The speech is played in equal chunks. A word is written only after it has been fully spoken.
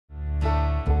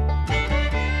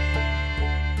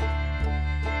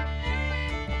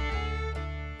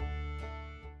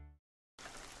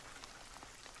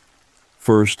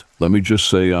First, let me just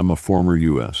say I'm a former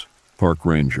U.S. park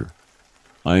ranger.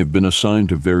 I have been assigned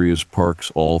to various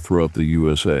parks all throughout the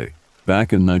USA.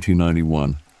 Back in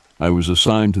 1991, I was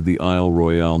assigned to the Isle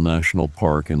Royale National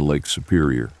Park in Lake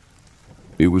Superior.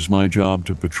 It was my job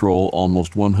to patrol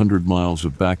almost 100 miles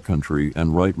of backcountry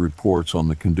and write reports on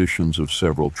the conditions of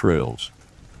several trails.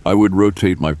 I would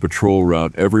rotate my patrol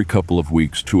route every couple of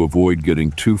weeks to avoid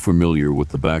getting too familiar with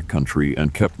the backcountry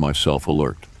and kept myself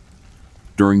alert.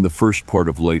 During the first part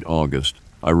of late August,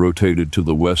 I rotated to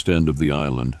the west end of the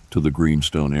island, to the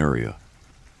Greenstone area.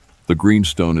 The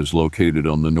Greenstone is located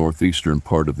on the northeastern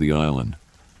part of the island.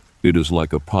 It is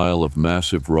like a pile of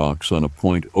massive rocks on a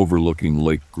point overlooking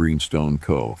Lake Greenstone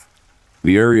Cove.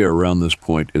 The area around this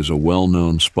point is a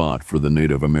well-known spot for the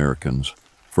Native Americans,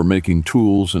 for making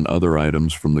tools and other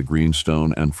items from the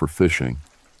greenstone and for fishing.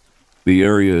 The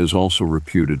area is also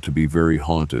reputed to be very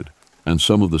haunted, and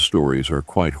some of the stories are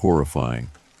quite horrifying.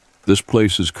 This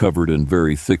place is covered in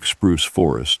very thick spruce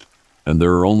forest, and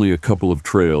there are only a couple of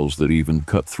trails that even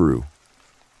cut through.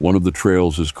 One of the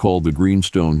trails is called the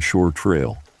Greenstone Shore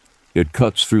Trail. It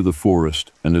cuts through the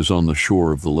forest and is on the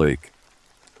shore of the lake.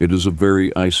 It is a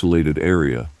very isolated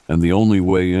area, and the only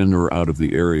way in or out of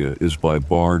the area is by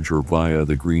barge or via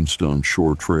the Greenstone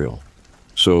Shore Trail.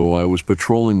 So I was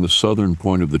patrolling the southern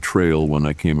point of the trail when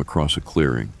I came across a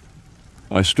clearing.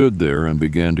 I stood there and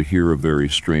began to hear a very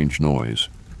strange noise.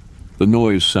 The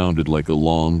noise sounded like a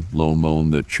long, low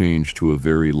moan that changed to a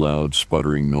very loud,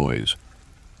 sputtering noise.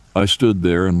 I stood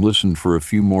there and listened for a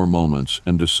few more moments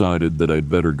and decided that I'd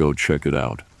better go check it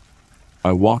out.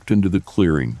 I walked into the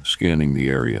clearing, scanning the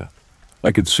area.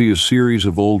 I could see a series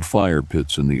of old fire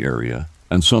pits in the area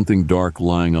and something dark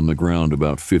lying on the ground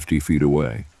about 50 feet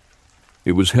away.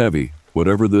 It was heavy.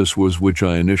 Whatever this was, which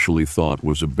I initially thought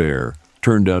was a bear,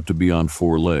 turned out to be on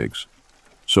 4 legs.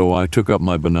 So I took up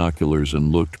my binoculars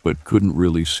and looked, but couldn't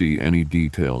really see any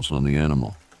details on the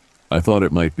animal. I thought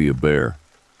it might be a bear,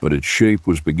 but its shape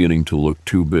was beginning to look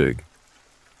too big.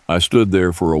 I stood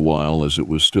there for a while as it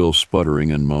was still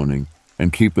sputtering and moaning,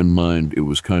 and keep in mind it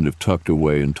was kind of tucked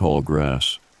away in tall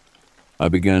grass. I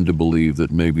began to believe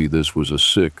that maybe this was a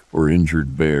sick or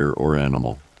injured bear or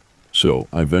animal. So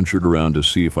I ventured around to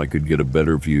see if I could get a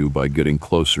better view by getting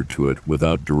closer to it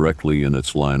without directly in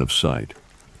its line of sight.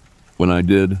 When I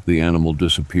did, the animal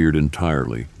disappeared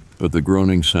entirely, but the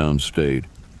groaning sound stayed.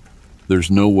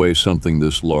 There's no way something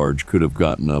this large could have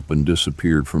gotten up and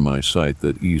disappeared from my sight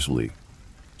that easily.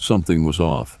 Something was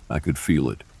off. I could feel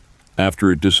it.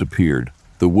 After it disappeared,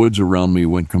 the woods around me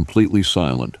went completely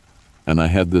silent, and I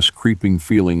had this creeping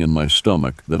feeling in my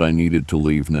stomach that I needed to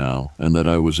leave now and that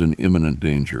I was in imminent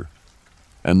danger.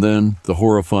 And then the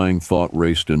horrifying thought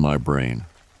raced in my brain.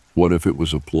 What if it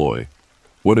was a ploy?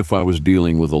 What if I was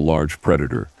dealing with a large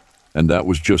predator, and that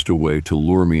was just a way to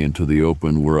lure me into the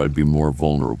open where I'd be more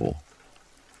vulnerable?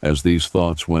 As these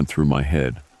thoughts went through my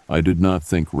head, I did not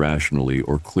think rationally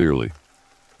or clearly.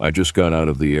 I just got out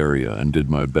of the area and did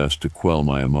my best to quell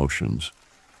my emotions.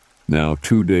 Now,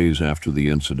 2 days after the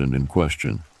incident in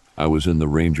question, I was in the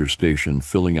ranger station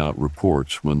filling out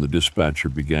reports when the dispatcher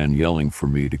began yelling for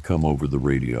me to come over the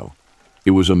radio.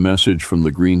 It was a message from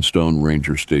the Greenstone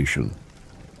Ranger Station.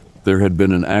 There had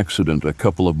been an accident a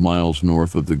couple of miles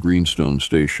north of the Greenstone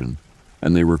Station,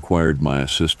 and they required my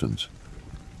assistance.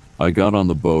 I got on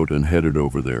the boat and headed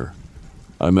over there.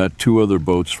 I met 2 other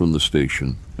boats from the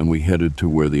station, and we headed to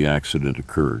where the accident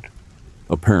occurred.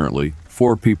 Apparently,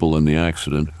 4 people in the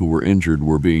accident who were injured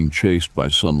were being chased by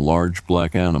some large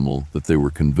black animal that they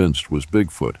were convinced was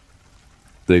Bigfoot.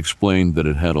 They explained that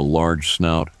it had a large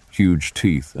snout, huge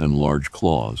teeth, and large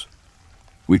claws.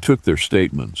 We took their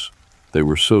statements. They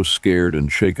were so scared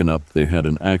and shaken up they had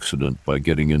an accident by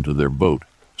getting into their boat,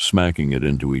 smacking it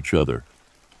into each other.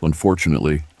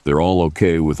 Unfortunately, they're all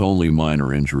okay with only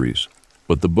minor injuries.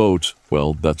 But the boats,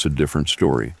 well, that's a different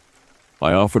story.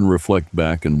 I often reflect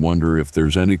back and wonder if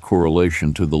there's any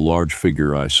correlation to the large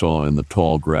figure I saw in the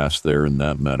tall grass there in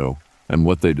that meadow and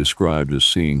what they described as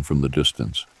seeing from the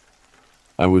distance.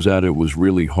 It was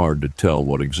really hard to tell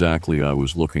what exactly I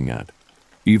was looking at.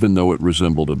 Even though it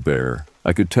resembled a bear,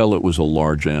 I could tell it was a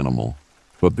large animal,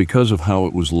 but because of how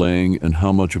it was laying and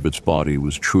how much of its body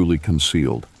was truly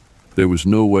concealed, there was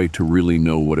no way to really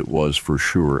know what it was for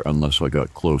sure unless I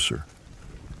got closer.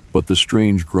 But the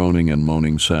strange groaning and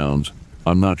moaning sounds,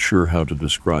 I'm not sure how to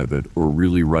describe it or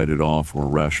really write it off or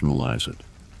rationalize it.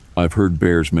 I've heard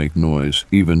bears make noise,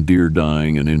 even deer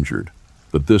dying and injured,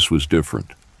 but this was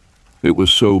different. It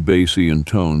was so bassy in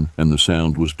tone and the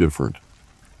sound was different.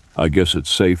 I guess it's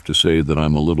safe to say that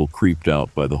I'm a little creeped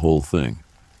out by the whole thing.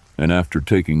 And after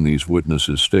taking these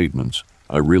witnesses' statements,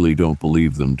 I really don't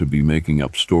believe them to be making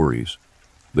up stories.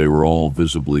 They were all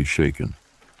visibly shaken.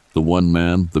 The one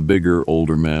man, the bigger,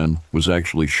 older man, was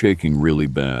actually shaking really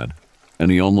bad, and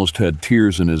he almost had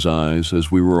tears in his eyes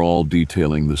as we were all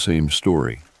detailing the same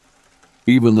story.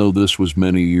 Even though this was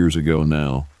many years ago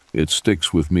now, it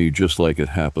sticks with me just like it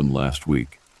happened last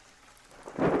week.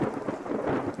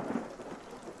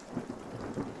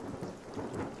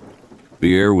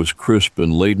 The air was crisp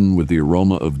and laden with the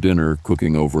aroma of dinner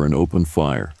cooking over an open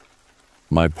fire.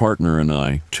 My partner and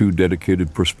I, two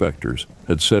dedicated prospectors,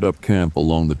 had set up camp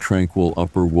along the tranquil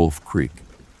Upper Wolf Creek.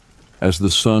 As the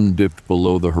sun dipped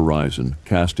below the horizon,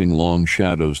 casting long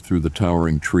shadows through the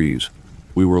towering trees,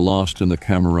 we were lost in the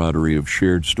camaraderie of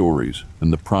shared stories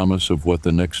and the promise of what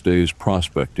the next day's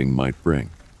prospecting might bring.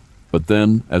 But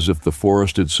then, as if the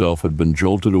forest itself had been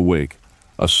jolted awake,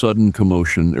 a sudden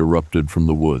commotion erupted from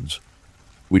the woods.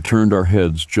 We turned our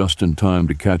heads just in time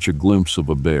to catch a glimpse of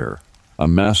a bear, a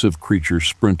massive creature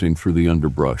sprinting through the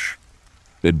underbrush.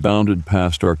 It bounded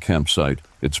past our campsite,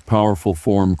 its powerful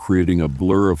form creating a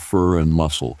blur of fur and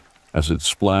muscle as it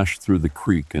splashed through the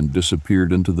creek and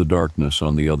disappeared into the darkness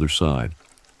on the other side.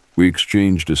 We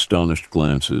exchanged astonished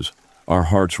glances, our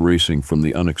hearts racing from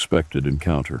the unexpected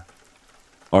encounter.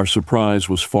 Our surprise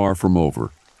was far from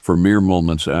over, for mere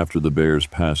moments after the bear's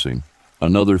passing,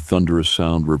 another thunderous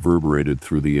sound reverberated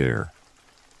through the air.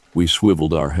 We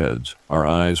swiveled our heads, our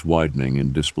eyes widening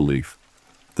in disbelief.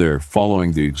 There,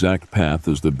 following the exact path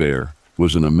as the bear,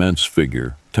 was an immense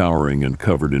figure, towering and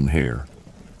covered in hair.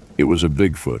 It was a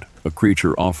Bigfoot, a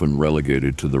creature often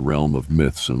relegated to the realm of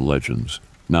myths and legends,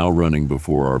 now running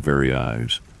before our very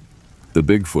eyes. The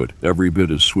Bigfoot, every bit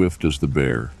as swift as the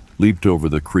bear, leaped over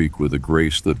the creek with a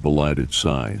grace that belied its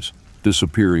size,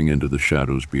 disappearing into the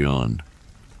shadows beyond.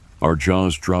 Our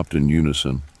jaws dropped in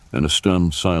unison, and a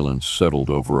stunned silence settled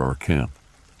over our camp.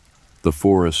 The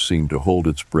forest seemed to hold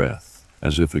its breath,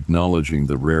 as if acknowledging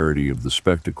the rarity of the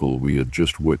spectacle we had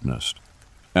just witnessed.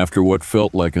 After what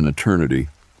felt like an eternity,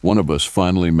 one of us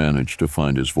finally managed to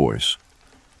find his voice.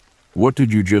 "What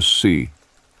did you just see?"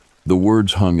 The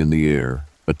words hung in the air,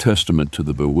 a testament to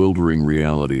the bewildering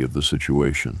reality of the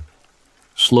situation.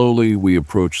 Slowly, we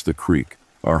approached the creek,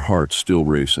 our hearts still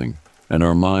racing, and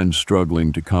our minds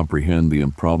struggling to comprehend the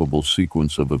improbable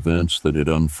sequence of events that had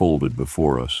unfolded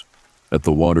before us. At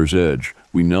the water's edge,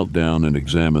 we knelt down and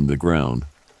examined the ground,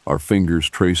 our fingers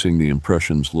tracing the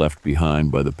impressions left behind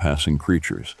by the passing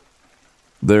creatures.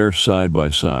 There, side by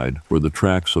side, were the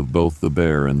tracks of both the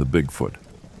bear and the Bigfoot.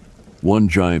 One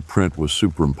giant print was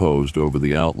superimposed over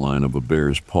the outline of a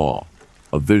bear's paw,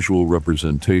 a visual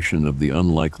representation of the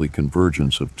unlikely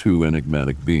convergence of two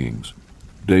enigmatic beings.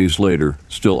 Days later,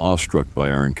 still awestruck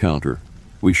by our encounter,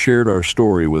 we shared our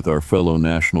story with our fellow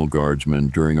National Guardsmen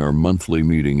during our monthly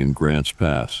meeting in Grants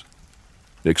Pass.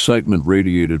 Excitement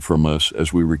radiated from us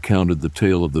as we recounted the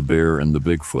tale of the bear and the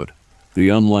Bigfoot, the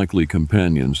unlikely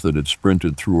companions that had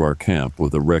sprinted through our camp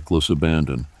with a reckless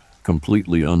abandon,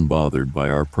 completely unbothered by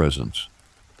our presence.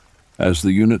 As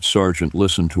the unit sergeant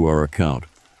listened to our account,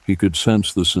 he could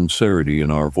sense the sincerity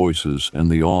in our voices and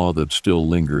the awe that still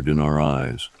lingered in our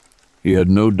eyes. He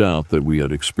had no doubt that we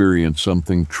had experienced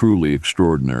something truly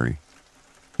extraordinary.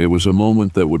 It was a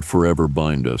moment that would forever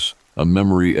bind us, a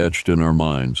memory etched in our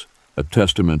minds, a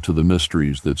testament to the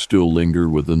mysteries that still linger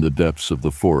within the depths of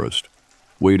the forest,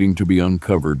 waiting to be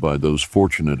uncovered by those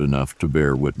fortunate enough to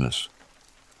bear witness.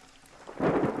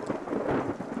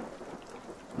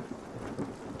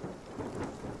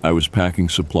 I was packing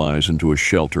supplies into a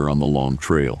shelter on the long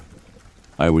trail.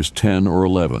 I was 10 or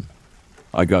 11.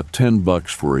 I got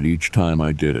 $10 for it each time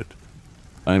I did it.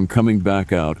 I am coming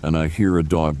back out and I hear a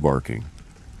dog barking.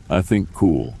 I think,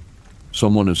 cool.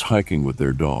 Someone is hiking with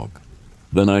their dog.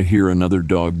 Then I hear another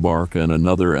dog bark and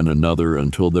another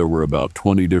until there were about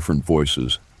 20 different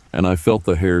voices, and I felt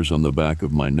the hairs on the back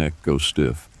of my neck go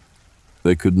stiff.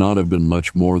 They could not have been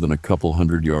much more than a couple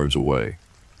hundred yards away.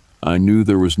 I knew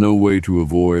there was no way to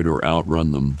avoid or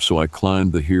outrun them, so I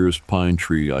climbed the nearest pine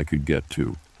tree I could get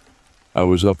to. I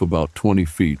was up about 20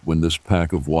 feet when this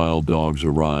pack of wild dogs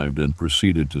arrived and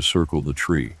proceeded to circle the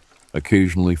tree,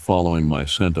 occasionally following my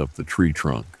scent up the tree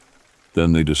trunk.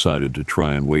 Then they decided to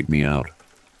try and wait me out.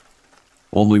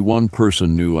 Only one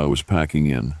person knew I was packing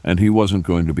in, and he wasn't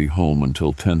going to be home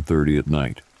until 10:30 at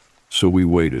night. So we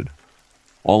waited.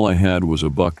 All I had was a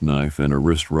buck knife and a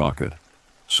wrist rocket,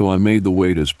 so I made the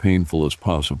wait as painful as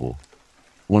possible.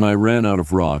 When I ran out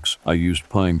of rocks, I used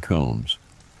pine cones.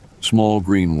 Small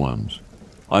green ones.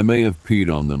 I may have peed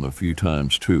on them a few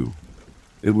times too.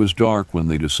 It was dark when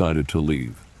they decided to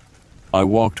leave. I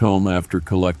walked home after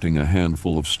collecting a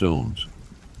handful of stones.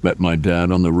 Met my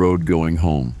dad on the road going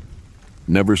home.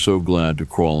 Never so glad to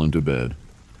crawl into bed.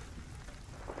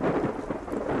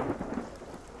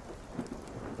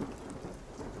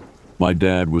 My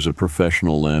dad was a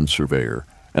professional land surveyor,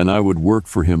 and I would work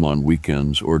for him on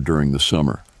weekends or during the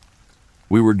summer.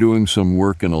 We were doing some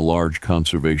work in a large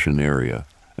conservation area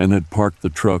and had parked the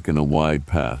truck in a wide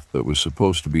path that was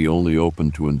supposed to be only open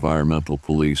to environmental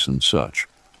police and such,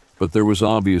 but there was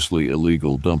obviously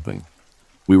illegal dumping.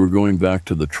 We were going back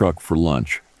to the truck for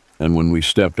lunch, and when we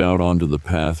stepped out onto the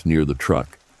path near the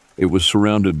truck, it was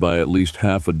surrounded by at least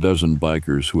half a dozen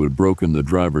bikers who had broken the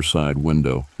driver's side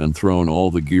window and thrown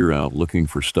all the gear out looking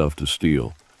for stuff to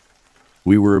steal.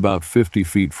 We were about 50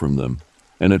 feet from them,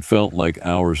 and it felt like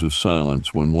hours of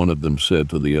silence when one of them said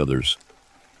to the others,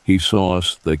 "He saw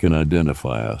us, they can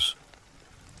identify us."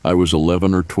 I was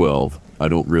 11 or 12, I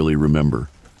don't really remember,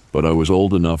 but I was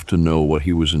old enough to know what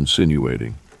he was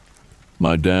insinuating.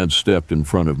 My dad stepped in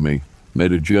front of me,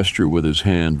 made a gesture with his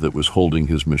hand that was holding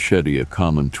his machete, a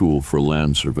common tool for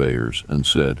land surveyors, and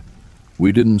said,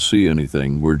 "We didn't see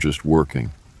anything, we're just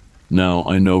working." Now,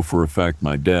 I know for a fact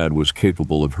my dad was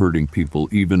capable of hurting people,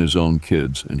 even his own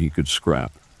kids, and he could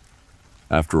scrap.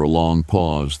 After a long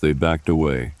pause, they backed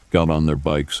away, got on their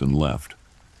bikes, and left.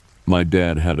 My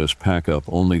dad had us pack up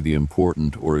only the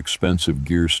important or expensive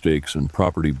gear, stakes, and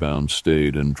property bound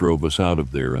stayed, and drove us out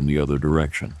of there in the other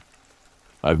direction.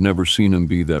 I've never seen him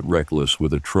be that reckless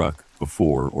with a truck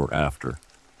before or after.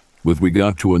 When we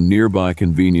got to a nearby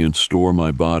convenience store, my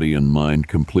body and mind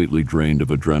completely drained of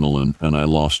adrenaline, and I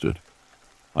lost it.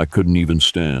 I couldn't even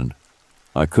stand.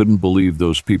 I couldn't believe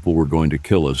those people were going to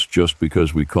kill us just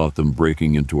because we caught them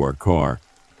breaking into our car,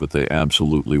 but they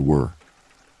absolutely were.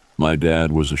 My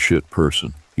dad was a shit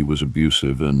person. He was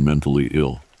abusive and mentally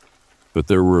ill. But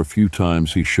there were a few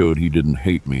times he showed he didn't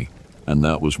hate me, and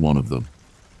that was one of them.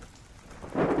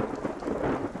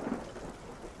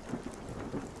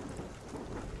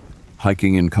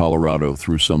 Hiking in Colorado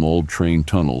through some old train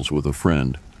tunnels with a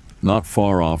friend, not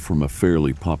far off from a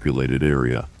fairly populated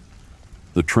area.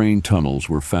 The train tunnels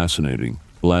were fascinating,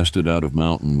 blasted out of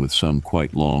mountain with some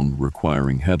quite long,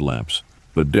 requiring headlamps,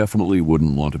 but definitely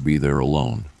wouldn't want to be there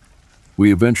alone.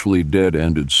 We eventually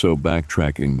dead-ended, so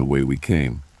backtracking the way we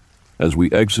came. As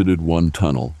we exited one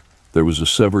tunnel, there was a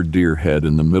severed deer head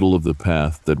in the middle of the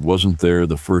path that wasn't there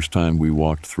the first time we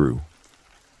walked through.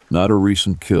 Not a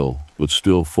recent kill, but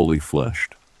still fully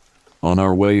fleshed. On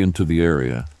our way into the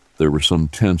area, there were some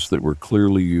tents that were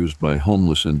clearly used by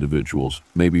homeless individuals,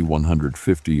 maybe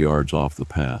 150 yards off the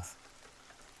path.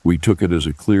 We took it as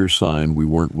a clear sign we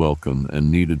weren't welcome and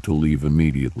needed to leave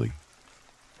immediately.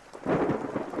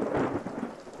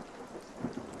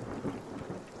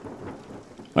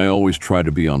 I always try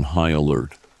to be on high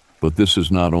alert, but this is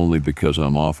not only because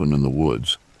I'm often in the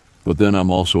woods, but then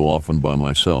I'm also often by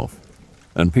myself.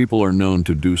 And people are known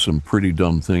to do some pretty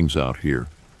dumb things out here.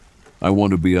 I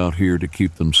want to be out here to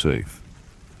keep them safe.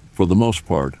 For the most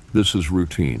part, this is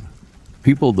routine.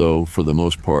 People, though, for the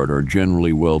most part, are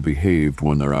generally well behaved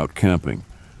when they're out camping,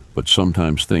 but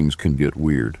sometimes things can get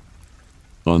weird.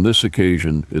 On this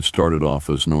occasion, it started off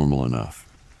as normal enough.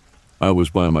 I was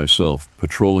by myself,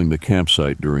 patrolling the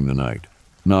campsite during the night,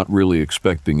 not really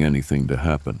expecting anything to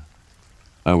happen.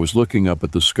 I was looking up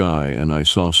at the sky and I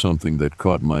saw something that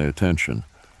caught my attention,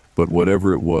 but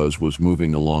whatever it was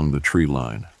moving along the tree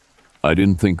line. I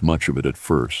didn't think much of it at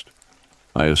first.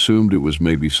 I assumed it was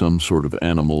maybe some sort of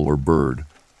animal or bird,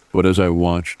 but as I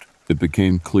watched, it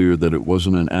became clear that it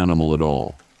wasn't an animal at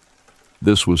all.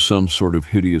 This was some sort of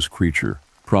hideous creature,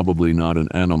 probably not an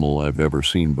animal I've ever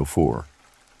seen before.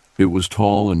 It was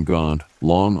tall and gaunt,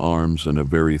 long arms and a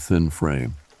very thin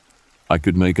frame. I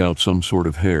could make out some sort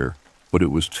of hair, but it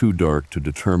was too dark to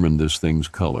determine this thing's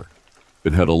color.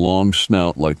 It had a long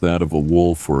snout like that of a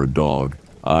wolf or a dog,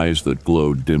 eyes that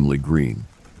glowed dimly green.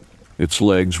 Its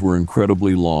legs were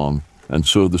incredibly long, and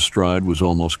so the stride was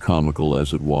almost comical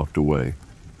as it walked away.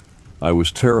 I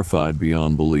was terrified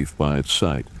beyond belief by its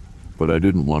sight, but I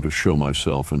didn't want to show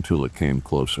myself until it came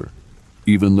closer.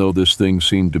 Even though this thing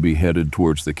seemed to be headed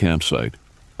towards the campsite,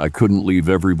 I couldn't leave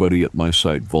everybody at my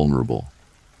site vulnerable.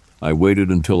 I waited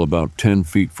until about 10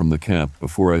 feet from the camp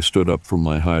before I stood up from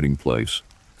my hiding place,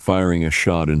 firing a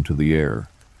shot into the air.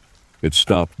 It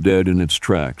stopped dead in its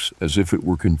tracks, as if it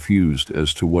were confused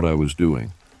as to what I was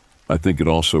doing. I think it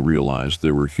also realized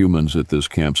there were humans at this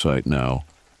campsite now,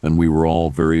 and we were all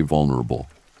very vulnerable.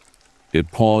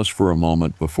 It paused for a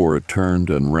moment before it turned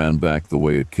and ran back the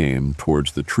way it came,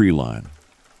 towards the tree line.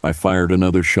 I fired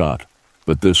another shot,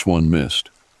 but this one missed.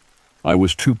 I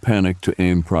was too panicked to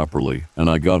aim properly, and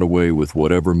I got away with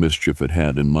whatever mischief it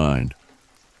had in mind.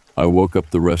 I woke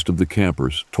up the rest of the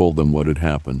campers, told them what had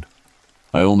happened.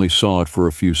 I only saw it for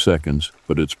a few seconds,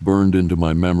 but it's burned into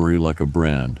my memory like a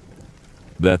brand.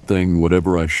 That thing,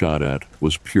 whatever I shot at,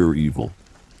 was pure evil.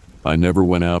 I never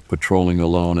went out patrolling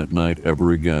alone at night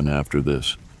ever again after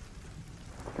this.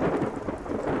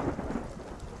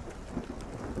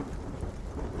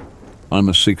 I'm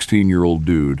a 16-year-old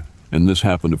dude, and this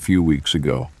happened a few weeks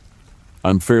ago.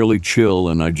 I'm fairly chill,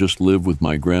 and I just live with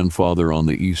my grandfather on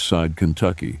the east side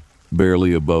Kentucky,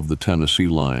 barely above the Tennessee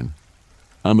line.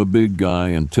 I'm a big guy,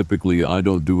 and typically I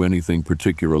don't do anything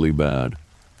particularly bad.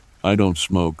 I don't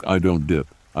smoke, I don't dip,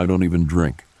 I don't even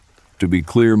drink. To be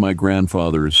clear, my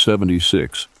grandfather is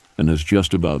 76 and has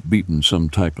just about beaten some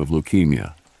type of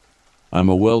leukemia. I'm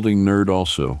a welding nerd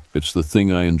also. It's the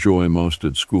thing I enjoy most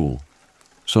at school.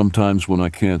 Sometimes when I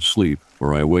can't sleep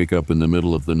or I wake up in the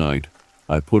middle of the night,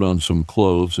 I put on some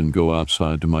clothes and go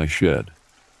outside to my shed.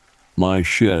 My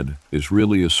shed is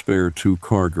really a spare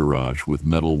 2-car garage with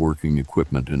metalworking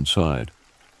equipment inside.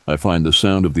 I find the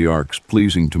sound of the arcs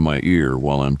pleasing to my ear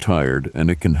while I'm tired, and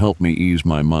it can help me ease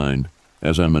my mind,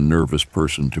 as I'm a nervous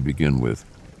person to begin with.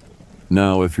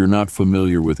 Now, if you're not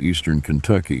familiar with eastern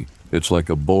Kentucky, it's like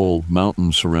a bowl,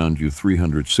 mountains surround you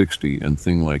 360, and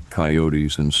things like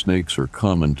coyotes and snakes are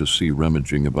common to see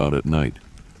rummaging about at night.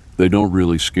 They don't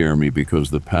really scare me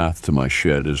because the path to my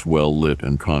shed is well lit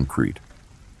and concrete.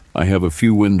 I have a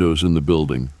few windows in the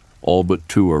building, all but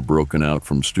 2 are broken out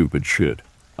from stupid shit.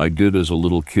 I did as a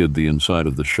little kid. The inside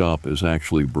of the shop is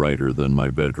actually brighter than my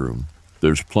bedroom.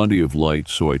 There's plenty of light,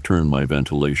 so I turned my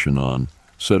ventilation on,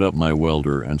 set up my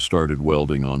welder, and started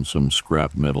welding on some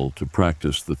scrap metal to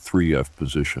practice the 3F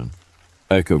position.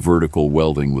 Eka vertical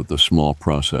welding with the small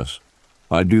process.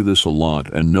 I do this a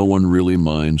lot, and no one really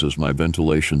minds as my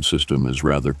ventilation system is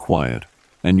rather quiet,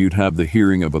 and you'd have the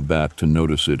hearing of a bat to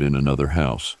notice it in another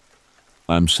house.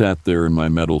 I'm sat there in my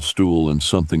metal stool and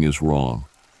something is wrong.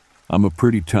 I'm a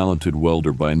pretty talented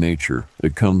welder by nature.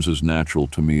 It comes as natural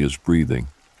to me as breathing.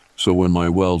 So when my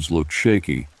welds looked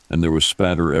shaky and there was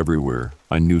spatter everywhere,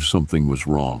 I knew something was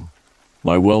wrong.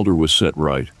 My welder was set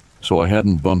right, so I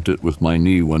hadn't bumped it with my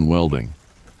knee when welding.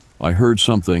 I heard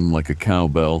something like a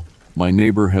cowbell. My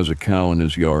neighbor has a cow in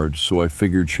his yard, so I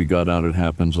figured she got out. It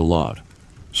happens a lot.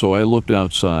 So I looked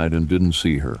outside and didn't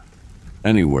see her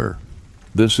anywhere.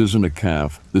 This isn't a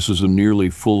calf. This is a nearly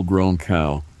full-grown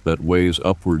cow that weighs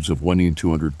upwards of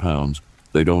 200 pounds.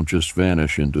 They don't just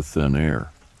vanish into thin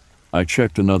air. I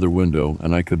checked another window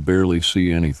and I could barely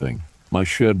see anything. My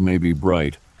shed may be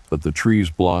bright, but the trees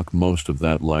block most of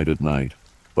that light at night.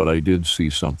 But I did see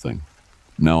something.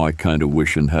 Now I kinda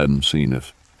wish and hadn't seen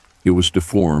it. It was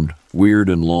deformed, weird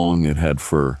and long. It had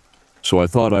fur. So I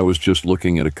thought I was just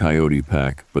looking at a coyote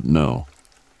pack, but no.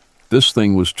 This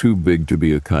thing was too big to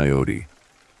be a coyote,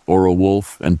 or a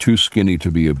wolf, and too skinny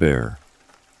to be a bear.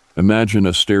 Imagine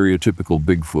a stereotypical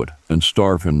Bigfoot and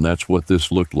starve him. That's what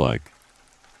this looked like.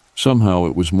 Somehow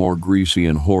it was more greasy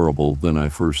and horrible than I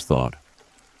first thought.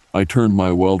 I turned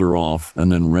my welder off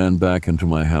and then ran back into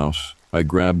my house. I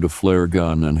grabbed a flare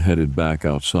gun and headed back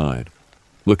outside.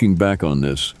 Looking back on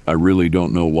this, I really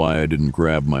don't know why I didn't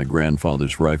grab my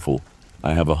grandfather's rifle.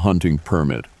 I have a hunting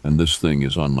permit, and this thing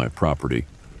is on my property.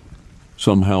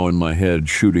 Somehow in my head,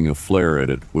 shooting a flare at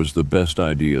it was the best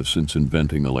idea since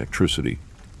inventing electricity.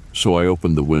 So I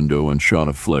opened the window and shot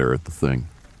a flare at the thing.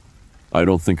 I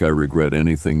don't think I regret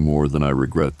anything more than I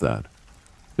regret that.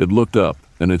 It looked up,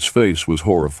 and its face was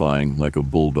horrifying, like a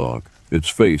bulldog. Its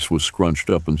face was scrunched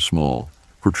up and small,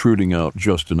 protruding out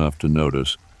just enough to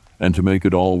notice, and to make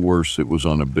it all worse, it was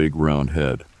on a big round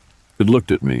head. It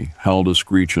looked at me, howled a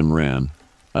screech, and ran.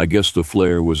 I guess the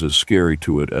flare was as scary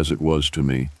to it as it was to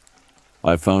me.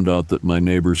 I found out that my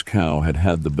neighbor's cow had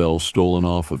had the bell stolen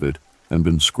off of it and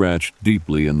been scratched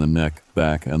deeply in the neck,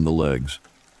 back, and the legs.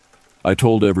 I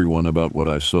told everyone about what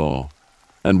I saw,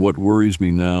 and what worries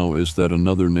me now is that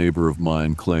another neighbor of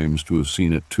mine claims to have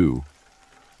seen it too.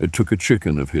 It took a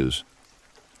chicken of his.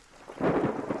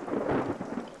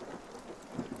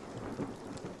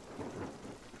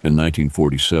 In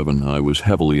 1947, I was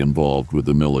heavily involved with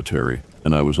the military,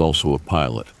 and I was also a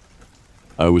pilot.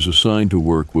 I was assigned to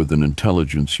work with an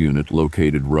intelligence unit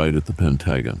located right at the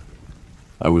Pentagon.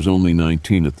 I was only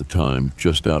 19 at the time,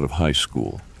 just out of high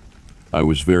school. I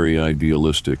was very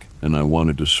idealistic, and I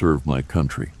wanted to serve my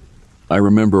country. I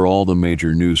remember all the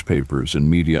major newspapers and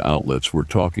media outlets were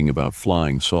talking about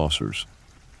flying saucers.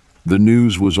 The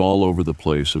news was all over the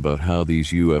place about how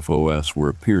these UFOs were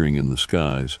appearing in the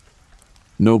skies.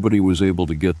 Nobody was able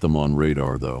to get them on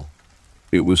radar, though.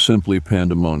 It was simply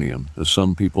pandemonium, as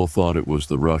some people thought it was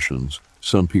the Russians,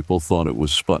 some people thought it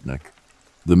was Sputnik.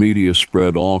 The media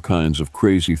spread all kinds of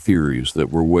crazy theories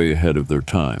that were way ahead of their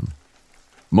time.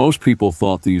 Most people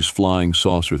thought these flying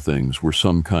saucer things were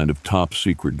some kind of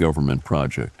top-secret government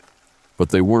project, but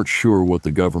they weren't sure what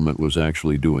the government was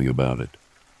actually doing about it.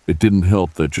 It didn't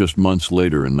help that just months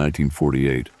later in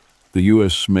 1948, the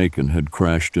U.S. Macon had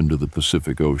crashed into the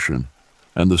Pacific Ocean,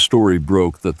 and the story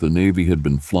broke that the Navy had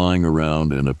been flying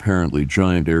around in apparently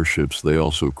giant airships. They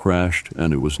also crashed,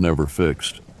 and it was never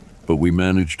fixed, but we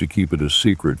managed to keep it a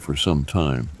secret for some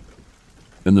time.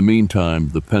 In the meantime,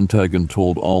 the Pentagon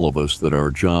told all of us that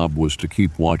our job was to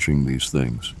keep watching these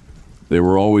things. They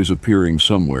were always appearing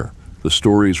somewhere. The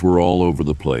stories were all over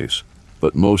the place,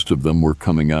 but most of them were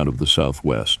coming out of the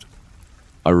Southwest.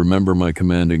 I remember my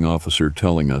commanding officer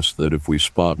telling us that if we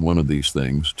spot one of these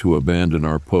things, to abandon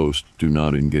our post, do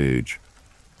not engage.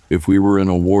 If we were in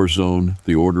a war zone,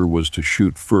 the order was to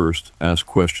shoot first, ask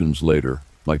questions later,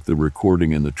 like the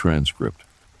recording in the transcript.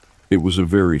 It was a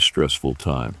very stressful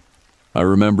time. I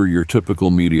remember your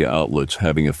typical media outlets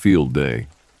having a field day.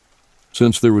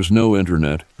 Since there was no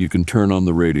internet, you can turn on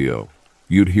the radio.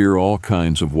 You'd hear all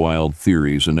kinds of wild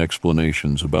theories and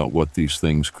explanations about what these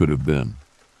things could have been.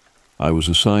 I was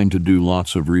assigned to do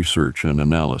lots of research and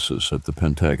analysis at the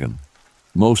Pentagon.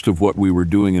 Most of what we were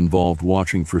doing involved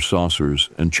watching for saucers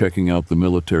and checking out the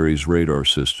military's radar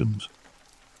systems.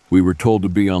 We were told to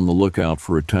be on the lookout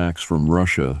for attacks from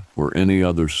Russia or any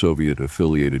other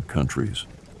Soviet-affiliated countries.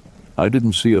 I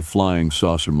didn't see a flying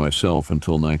saucer myself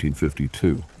until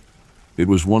 1952. It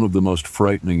was one of the most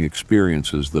frightening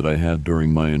experiences that I had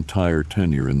during my entire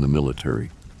tenure in the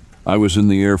military. I was in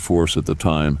the Air Force at the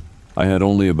time. I had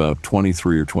only about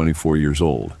 23 or 24 years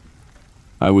old.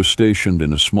 I was stationed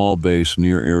in a small base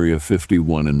near Area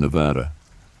 51 in Nevada.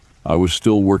 I was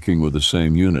still working with the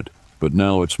same unit, but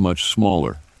now it's much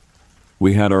smaller.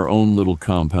 We had our own little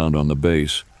compound on the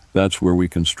base. That's where we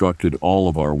constructed all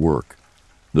of our work.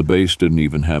 The base didn't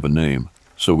even have a name,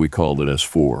 so we called it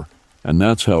S4, and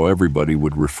that's how everybody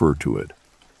would refer to it.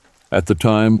 At the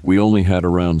time, we only had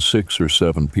around 6 or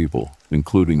 7 people,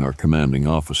 including our commanding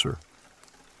officer.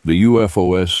 The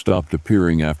UFOs stopped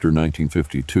appearing after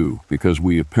 1952 because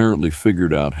we apparently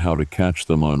figured out how to catch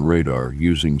them on radar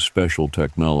using special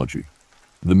technology.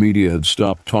 The media had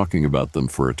stopped talking about them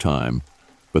for a time,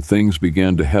 but things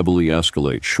began to heavily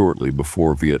escalate shortly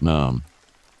before Vietnam.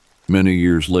 Many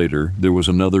years later, there was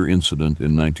another incident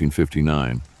in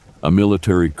 1959. A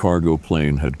military cargo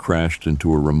plane had crashed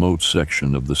into a remote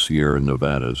section of the Sierra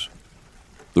Nevadas.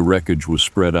 The wreckage was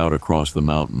spread out across the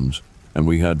mountains, and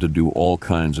we had to do all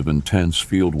kinds of intense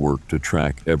field work to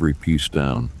track every piece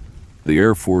down. The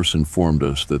Air Force informed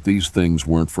us that these things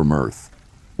weren't from Earth.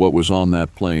 What was on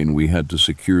that plane, we had to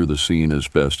secure the scene as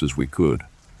best as we could.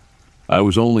 I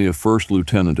was only a first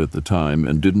lieutenant at the time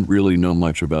and didn't really know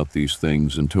much about these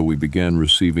things until we began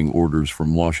receiving orders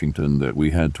from Washington that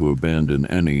we had to abandon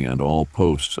any and all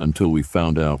posts until we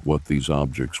found out what these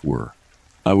objects were.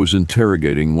 I was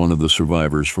interrogating one of the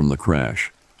survivors from the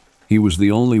crash. He was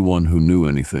the only one who knew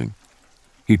anything.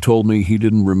 He told me he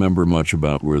didn't remember much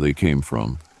about where they came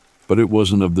from, but it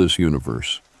wasn't of this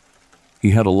universe.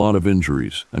 He had a lot of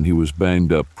injuries, and he was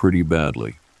banged up pretty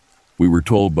badly. We were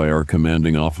told by our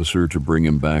commanding officer to bring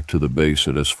him back to the base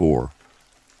at S4.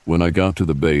 When I got to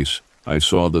the base, I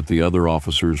saw that the other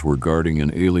officers were guarding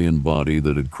an alien body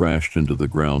that had crashed into the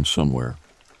ground somewhere.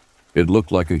 It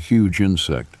looked like a huge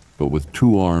insect, but with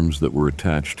 2 arms that were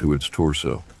attached to its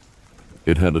torso.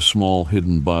 It had a small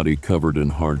hidden body covered in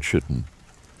hard chitin.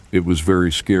 It was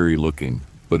very scary looking,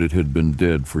 but it had been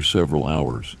dead for several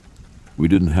hours. We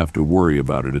didn't have to worry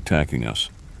about it attacking us.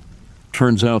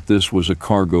 Turns out this was a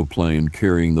cargo plane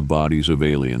carrying the bodies of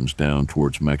aliens down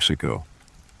towards Mexico.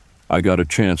 I got a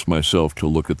chance myself to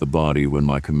look at the body when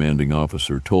my commanding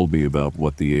officer told me about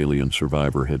what the alien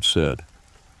survivor had said.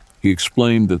 He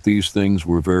explained that these things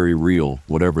were very real,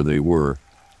 whatever they were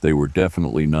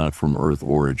definitely not from Earth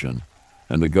origin,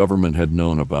 and the government had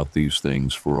known about these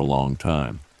things for a long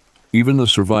time. Even the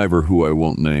survivor, who I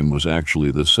won't name, was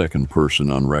actually the second person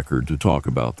on record to talk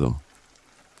about them.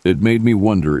 It made me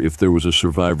wonder if there was a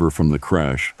survivor from the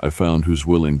crash I found who's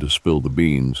willing to spill the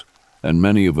beans, and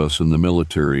many of us in the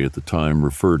military at the time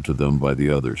referred to them by the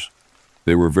others.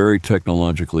 They were very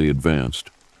technologically advanced,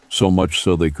 so much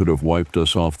so they could have wiped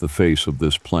us off the face of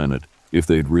this planet if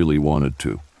they'd really wanted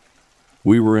to.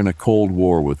 We were in a cold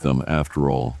war with them after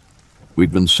all.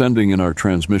 We'd been sending in our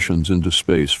transmissions into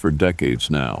space for decades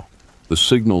now. The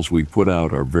signals we put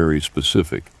out are very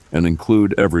specific and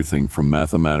include everything from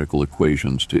mathematical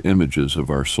equations to images of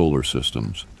our solar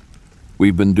systems.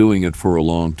 We've been doing it for a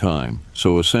long time,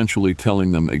 so essentially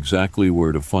telling them exactly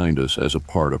where to find us as a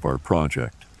part of our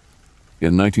project.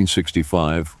 In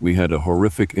 1965, we had a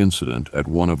horrific incident at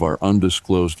one of our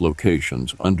undisclosed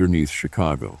locations underneath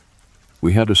Chicago.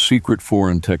 We had a secret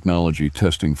foreign technology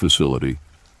testing facility.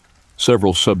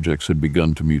 Several subjects had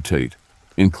begun to mutate.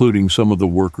 including some of the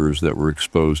workers that were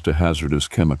exposed to hazardous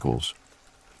chemicals.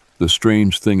 The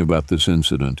strange thing about this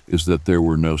incident is that there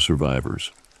were no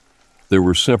survivors. There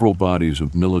were several bodies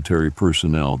of military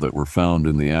personnel that were found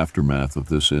in the aftermath of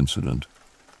this incident.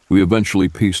 We eventually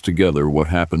pieced together what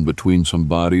happened between some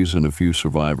bodies and a few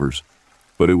survivors,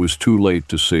 but it was too late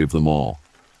to save them all.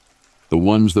 The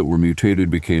ones that were mutated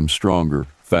became stronger,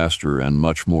 faster, and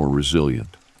much more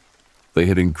resilient. They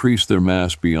had increased their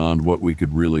mass beyond what we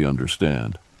could really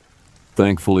understand.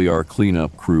 Thankfully, our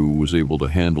cleanup crew was able to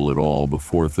handle it all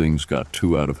before things got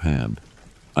too out of hand.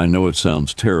 I know it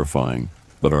sounds terrifying,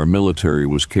 but our military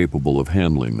was capable of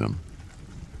handling them.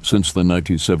 Since the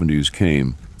 1970s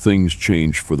came, things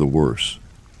changed for the worse.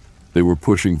 They were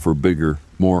pushing for bigger,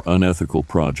 more unethical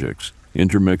projects,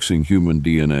 intermixing human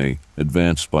DNA,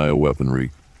 advanced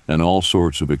bioweaponry, and all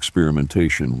sorts of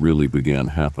experimentation really began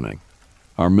happening.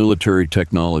 Our military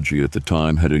technology at the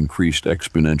time had increased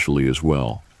exponentially as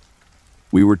well.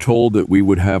 We were told that we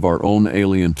would have our own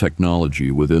alien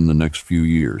technology within the next few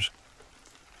years.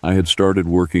 I had started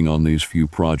working on these few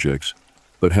projects,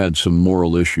 but had some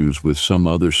moral issues with some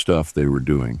other stuff they were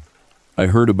doing. I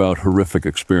heard about horrific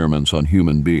experiments on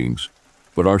human beings,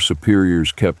 but our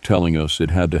superiors kept telling us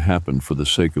it had to happen for the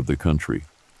sake of the country.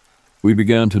 We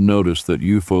began to notice that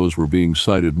UFOs were being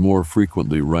sighted more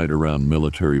frequently right around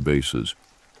military bases,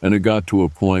 and it got to a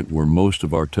point where most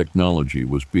of our technology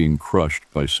was being crushed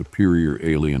by superior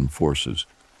alien forces.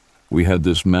 We had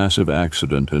this massive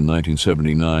accident in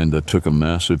 1979 that took a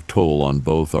massive toll on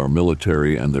both our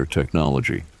military and their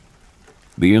technology.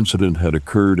 The incident had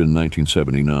occurred in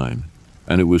 1979,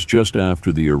 and it was just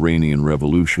after the Iranian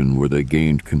Revolution where they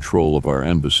gained control of our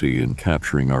embassy and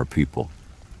capturing our people.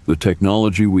 The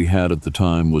technology we had at the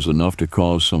time was enough to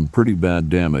cause some pretty bad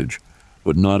damage,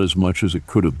 but not as much as it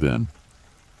could have been.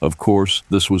 Of course,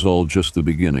 this was all just the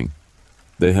beginning.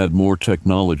 They had more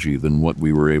technology than what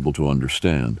we were able to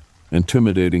understand,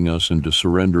 intimidating us into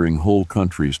surrendering whole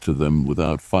countries to them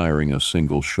without firing a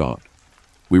single shot.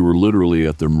 We were literally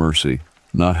at their mercy,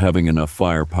 not having enough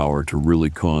firepower to really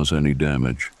cause any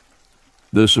damage.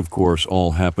 This, of course,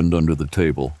 all happened under the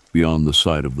table, beyond the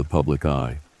sight of the public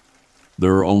eye.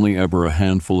 There are only ever a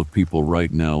handful of people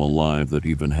right now alive that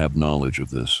even have knowledge of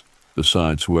this,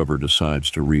 besides whoever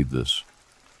decides to read this.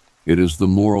 It is the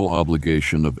moral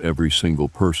obligation of every single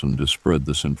person to spread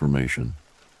this information.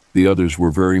 The others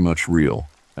were very much real,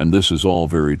 and this is all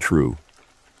very true.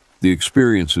 The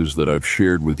experiences that I've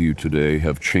shared with you today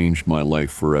have changed my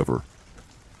life forever.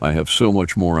 I have so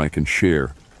much more I can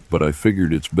share, but I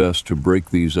figured it's best to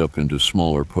break these up into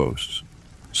smaller posts.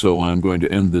 So I'm going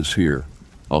to end this here.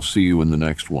 I'll see you in the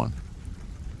next one.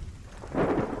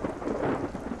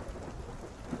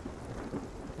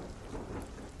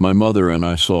 My mother and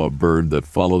I saw a bird that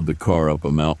followed the car up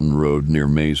a mountain road near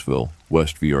Maysville,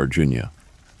 West Virginia.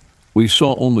 We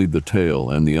saw only the tail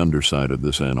and the underside of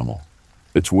this animal.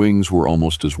 Its wings were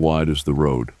almost as wide as the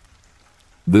road.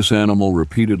 This animal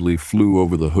repeatedly flew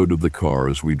over the hood of the car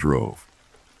as we drove.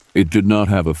 It did not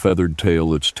have a feathered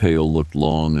tail. Its tail looked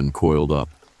long and coiled up.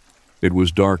 It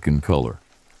was dark in color.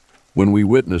 When we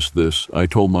witnessed this, I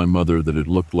told my mother that it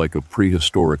looked like a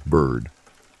prehistoric bird.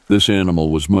 This animal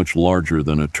was much larger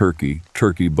than a turkey,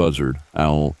 buzzard,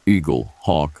 owl, eagle,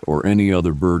 hawk, or any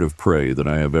other bird of prey that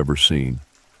I have ever seen.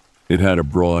 It had a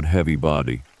broad, heavy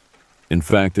body. In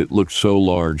fact, it looked so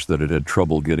large that it had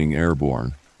trouble getting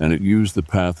airborne, and it used the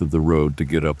path of the road to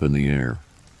get up in the air.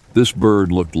 This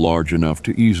bird looked large enough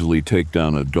to easily take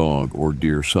down a dog or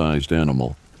deer-sized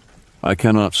animal. I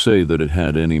cannot say that it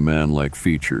had any man-like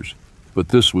features, but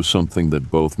this was something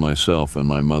that both myself and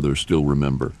my mother still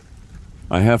remember.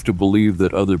 I have to believe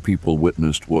that other people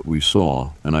witnessed what we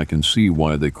saw, and I can see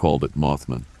why they called it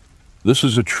Mothman. This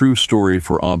is a true story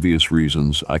for obvious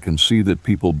reasons. I can see that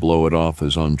people blow it off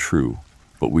as untrue,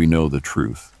 but we know the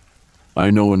truth. I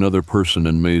know another person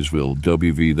in Maysville,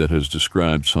 WV, that has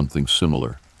described something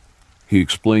similar. He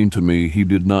explained to me he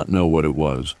did not know what it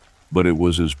was, but it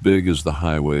was as big as the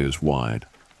highway is wide.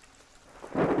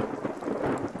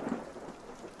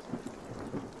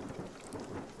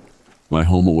 My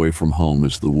home away from home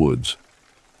is the woods.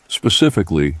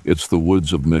 Specifically, it's the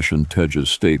woods of Mission Tejas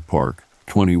State Park,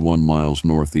 21 miles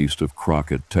northeast of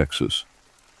Crockett, Texas.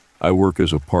 I work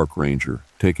as a park ranger,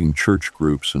 taking church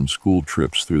groups and school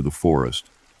trips through the forest,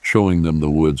 showing them the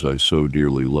woods I so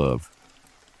dearly love.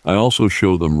 I also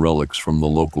show them relics from the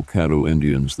local Caddo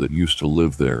Indians that used to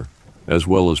live there, as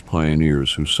well as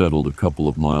pioneers who settled a couple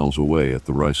of miles away at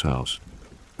the Rice House.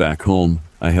 Back home,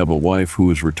 I have a wife who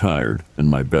is retired and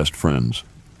my best friends.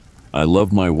 I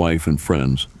love my wife and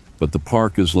friends, but the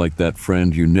park is like that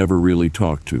friend you never really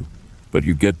talk to. but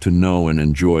you get to know and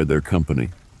enjoy their company.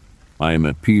 I am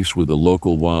at peace with the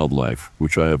local wildlife,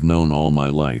 which I have known all my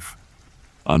life.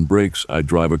 On breaks, I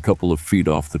drive a couple of feet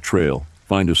off the trail,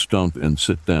 find a stump and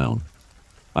sit down.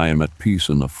 I am at peace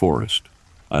in the forest.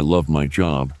 I love my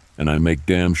job, and I make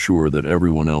damn sure that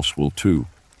everyone else will too.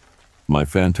 My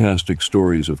fantastic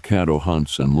stories of caddo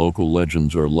hunts and local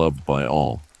legends are loved by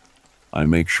all. I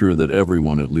make sure that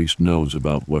everyone at least knows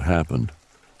about what happened.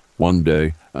 One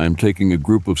day, I am taking a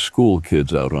group of school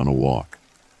kids out on a walk.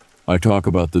 I talk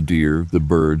about the deer, the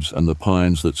birds, and the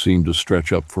pines that seem to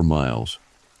stretch up for miles.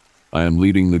 I am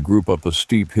leading the group up a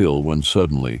steep hill when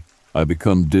suddenly, I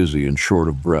become dizzy and short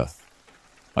of breath.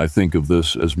 I think of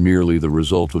this as merely the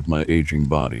result of my aging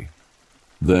body.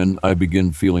 Then I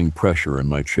begin feeling pressure in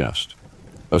my chest.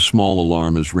 A small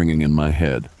alarm is ringing in my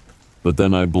head, but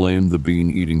then I blame the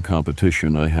bean-eating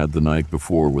competition I had the night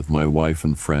before with my wife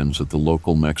and friends at the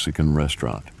local Mexican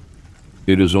restaurant.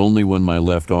 It is only when my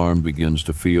left arm begins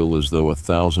to feel as though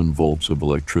 1,000 volts of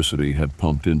electricity had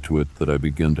pumped into it that I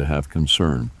begin to have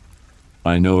concern.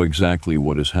 I know exactly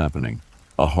what is happening,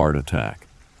 a heart attack.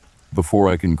 Before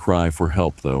I can cry for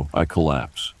help, though, I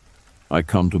collapse. I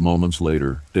come to moments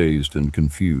later, dazed and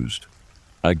confused.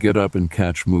 I get up and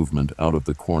catch movement out of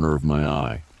the corner of my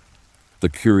eye. The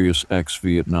curious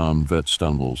ex-Vietnam vet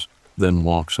stumbles, then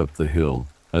walks up the hill,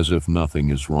 as if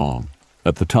nothing is wrong.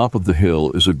 At the top of the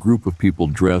hill is a group of people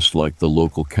dressed like the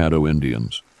local Caddo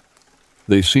Indians.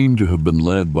 They seem to have been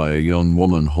led by a young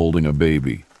woman holding a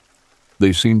baby.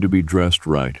 They seem to be dressed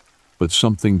right, but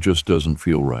something just doesn't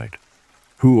feel right.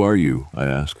 "Who are you?" I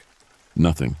ask.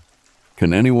 "Nothing.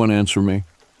 Can anyone answer me?"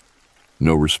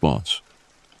 No response.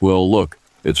 "Well, look,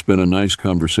 it's been a nice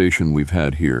conversation we've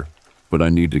had here, but I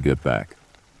need to get back."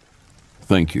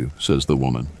 "Thank you," says the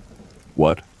woman.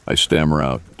 "What?" I stammer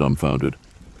out, dumbfounded.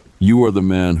 "You are the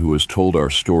man who has told our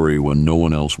story when no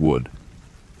one else would.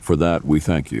 For that, we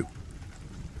thank you."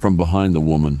 From behind the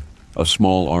woman, a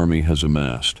small army has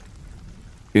amassed.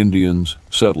 Indians,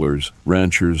 settlers,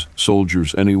 ranchers,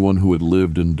 soldiers, anyone who had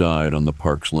lived and died on the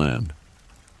park's land.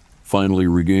 Finally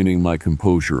regaining my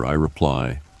composure, I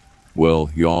reply, "Well,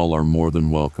 y'all are more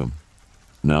than welcome.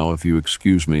 Now, if you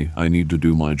excuse me, I need to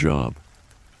do my job."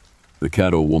 The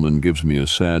Caddo woman gives me a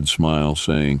sad smile,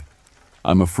 saying,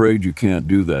 "I'm afraid you can't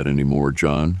do that anymore,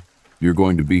 John. You're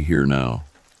going to be here now."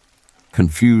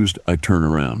 Confused, I turn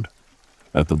around.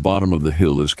 At the bottom of the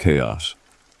hill is chaos.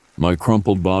 My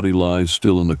crumpled body lies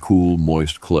still in the cool,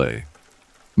 moist clay.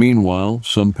 Meanwhile,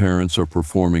 some parents are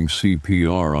performing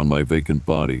CPR on my vacant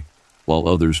body, while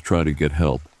others try to get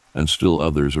help, and still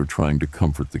others are trying to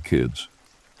comfort the kids.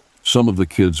 Some of the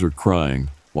kids are crying,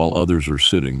 while others are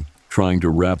sitting, trying to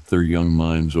wrap their young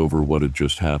minds over what had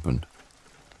just happened.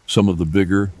 Some of the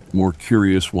bigger, more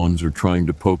curious ones are trying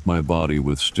to poke my body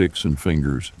with sticks and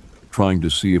fingers, trying to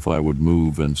see if I would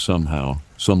move and somehow,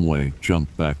 some way,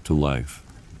 jump back to life.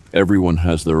 Everyone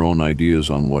has their own ideas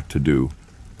on what to do,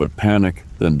 but panic,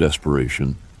 then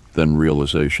desperation, then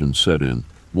realization set in,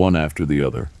 one after the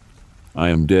other. I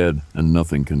am dead and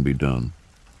nothing can be done.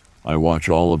 I watch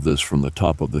all of this from the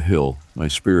top of the hill, my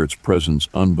spirit's presence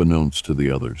unbeknownst to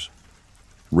the others.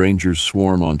 Rangers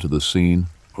swarm onto the scene,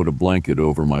 put a blanket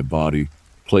over my body,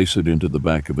 place it into the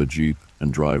back of a Jeep,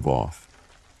 and drive off.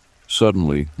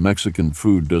 Suddenly, Mexican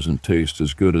food doesn't taste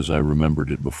as good as I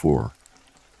remembered it before.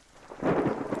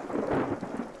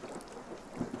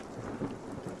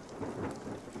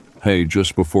 Hey,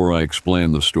 just before I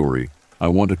explain the story, I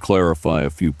want to clarify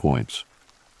a few points.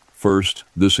 First,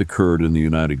 this occurred in the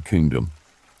United Kingdom.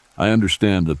 I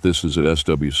understand that this is a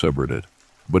SW subreddit,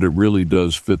 but it really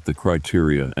does fit the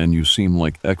criteria and you seem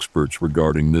like experts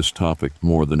regarding this topic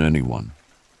more than anyone.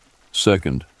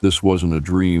 Second, this wasn't a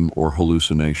dream or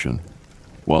hallucination.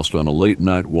 Whilst on a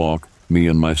late-night walk, me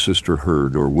and my sister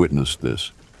heard or witnessed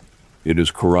this. It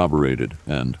is corroborated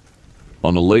and,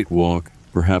 on a late walk,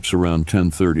 perhaps around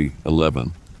 10:30,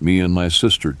 11, me and my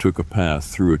sister took a path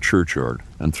through a churchyard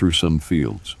and through some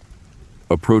fields.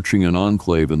 Approaching an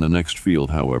enclave in the next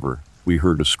field, however, we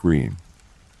heard a scream.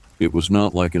 It was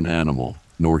not like an animal,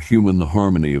 nor human. The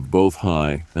harmony of both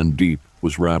high and deep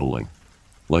was rattling,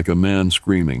 like a man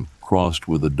screaming, crossed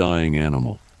with a dying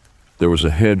animal. There was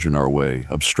a hedge in our way,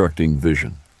 obstructing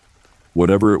vision.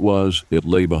 Whatever it was, it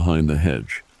lay behind the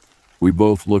hedge. We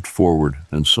both looked forward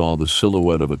and saw the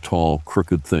silhouette of a tall,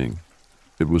 crooked thing.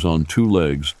 It was on two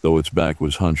legs, though its back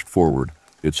was hunched forward,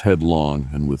 its head long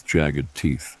and with jagged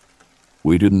teeth.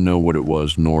 We didn't know what it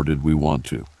was, nor did we want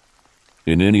to.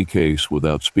 In any case,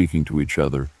 without speaking to each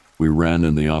other, we ran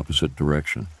in the opposite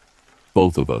direction.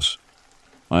 Both of us.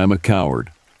 I am a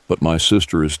coward, but my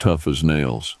sister is tough as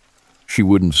nails. She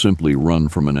wouldn't simply run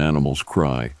from an animal's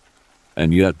cry.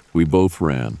 And yet, we both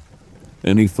ran.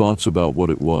 Any thoughts about what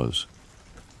it was?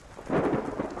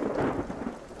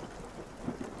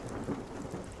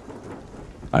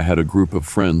 I had a group of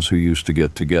friends who used to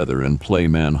get together and play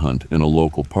manhunt in a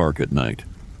local park at night.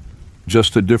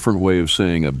 Just a different way of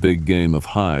saying a big game of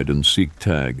hide and seek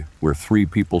tag, where 3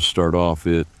 people start off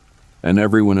it, and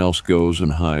everyone else goes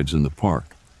and hides in the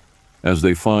park. As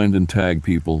they find and tag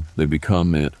people, they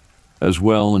become it as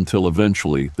well until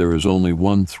eventually there is only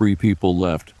 3 people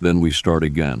left. Then we start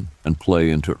again and play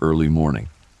into early morning.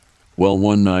 Well,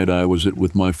 one night I was it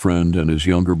with my friend and his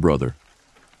younger brother.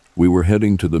 We were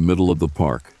heading to the middle of the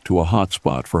park, to a hot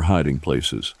spot for hiding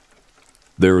places.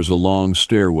 There is a long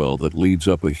stairwell that leads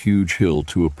up a huge hill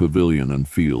to a pavilion and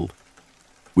field.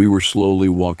 We were slowly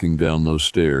walking down those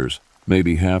stairs,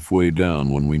 maybe halfway down,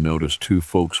 when we noticed 2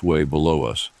 folks way below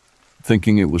us.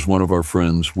 Thinking it was one of our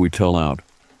friends, we tell out,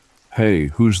 "Hey,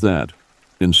 who's that?"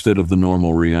 instead of the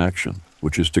normal reaction,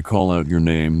 which is to call out your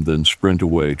name, then sprint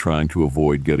away trying to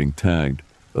avoid getting tagged.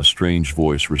 A strange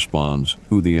voice responds,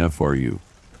 "Who the F are you?"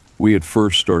 We at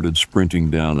first started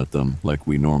sprinting down at them like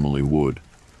we normally would.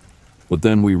 But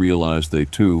then we realized they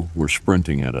too were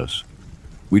sprinting at us.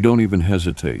 We don't even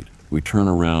hesitate. We turn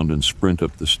around and sprint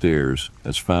up the stairs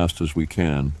as fast as we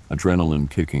can, adrenaline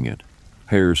kicking it,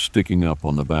 hairs sticking up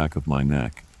on the back of my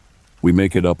neck. We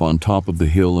make it up on top of the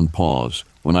hill and pause.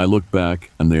 When I look back,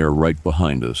 and they are right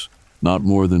behind us, not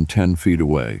more than 10 feet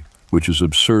away, which is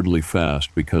absurdly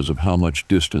fast because of how much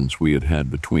distance we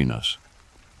had between us.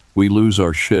 We lose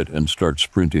our shit and start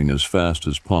sprinting as fast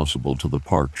as possible to the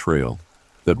park trail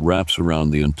that wraps around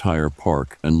the entire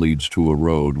park and leads to a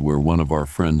road where one of our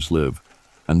friends live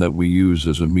and that we use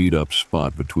as a meet-up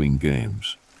spot between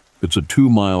games. It's a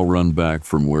 2-mile run back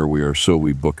from where we are, so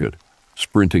we book it,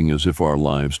 sprinting as if our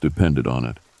lives depended on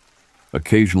it,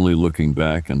 occasionally looking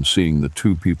back and seeing the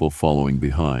 2 people following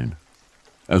behind.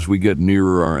 As we get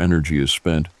nearer, our energy is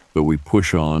spent, but we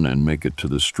push on and make it to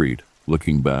the street,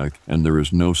 looking back, and there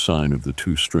is no sign of the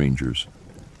 2 strangers.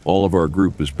 All of our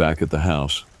group is back at the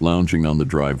house, lounging on the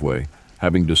driveway,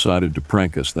 having decided to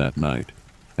prank us that night.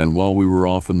 And while we were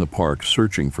off in the park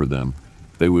searching for them,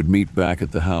 they would meet back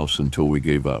at the house until we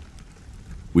gave up.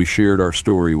 We shared our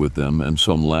story with them, and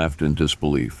some laughed in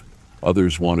disbelief.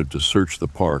 Others wanted to search the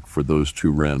park for those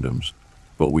 2 randoms,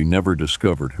 but we never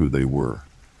discovered who they were.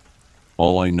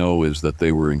 All I know is that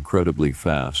they were incredibly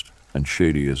fast and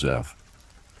shady as F.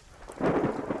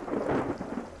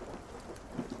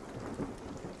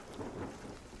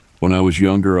 When I was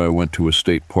younger, I went to a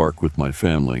state park with my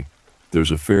family.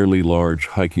 There's a fairly large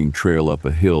hiking trail up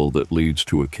a hill that leads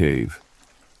to a cave.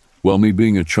 Well, me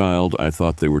being a child, I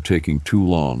thought they were taking too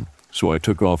long, so I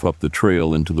took off up the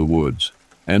trail into the woods,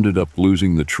 ended up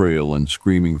losing the trail and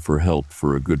screaming for help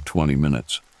for a good 20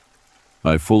 minutes.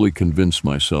 I fully convinced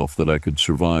myself that I could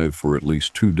survive for at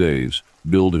least 2 days,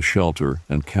 build a shelter,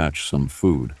 and catch some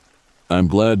food. I'm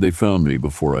glad they found me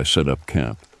before I set up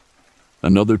camp.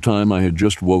 Another time, I had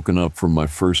just woken up from my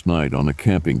first night on a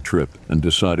camping trip and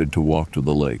decided to walk to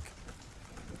the lake.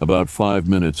 About 5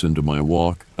 minutes into my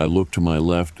walk, I look to my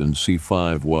left and see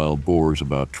 5 wild boars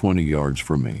about 20 yards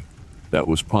from me. That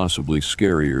was possibly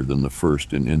scarier than the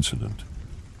first incident.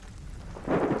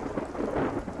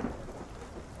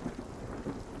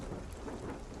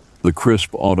 The crisp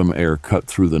autumn air cut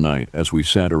through the night as we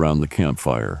sat around the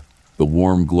campfire, the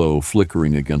warm glow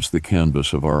flickering against the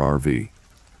canvas of our RV.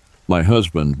 My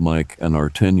husband, Mike, and our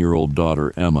 10-year-old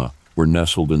daughter, Emma, were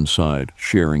nestled inside,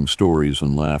 sharing stories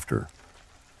and laughter.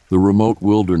 The remote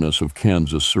wilderness of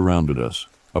Kansas surrounded us,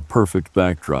 a perfect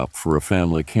backdrop for a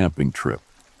family camping trip.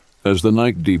 As the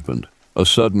night deepened, a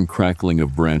sudden crackling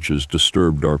of branches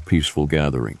disturbed our peaceful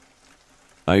gathering.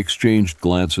 I exchanged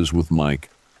glances with Mike,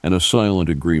 and a silent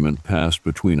agreement passed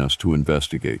between us to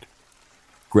investigate.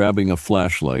 Grabbing a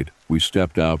flashlight, we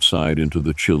stepped outside into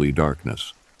the chilly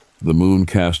darkness. The moon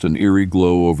cast an eerie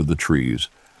glow over the trees,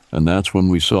 and that's when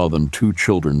we saw them 2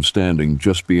 children standing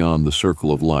just beyond the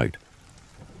circle of light.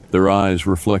 Their eyes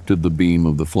reflected the beam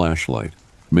of the flashlight,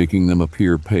 making them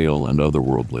appear pale and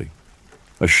otherworldly.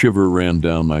 A shiver ran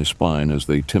down my spine as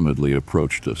they timidly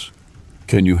approached us.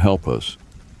 "Can you help us?"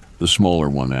 the smaller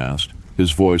one asked,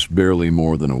 his voice barely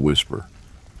more than a whisper.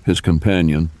 His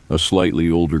companion, a slightly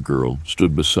older girl,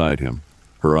 stood beside him,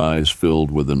 her eyes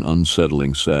filled with an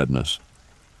unsettling sadness.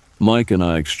 Mike and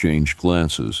I exchanged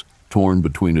glances, torn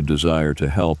between a desire to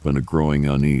help and a growing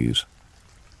unease.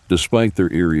 Despite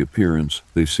their eerie appearance,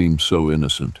 they seemed so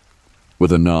innocent.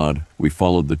 With a nod, we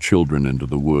followed the children into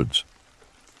the woods.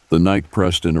 The night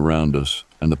pressed in around us,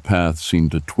 and the path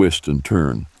seemed to twist and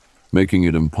turn, making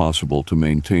it impossible to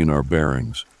maintain our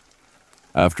bearings.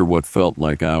 After what felt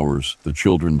like hours, the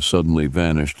children suddenly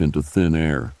vanished into thin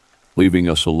air, leaving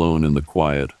us alone in the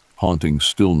quiet, haunting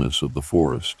stillness of the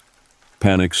forest.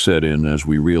 Panic set in as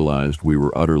we realized we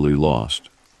were utterly lost.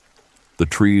 The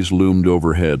trees loomed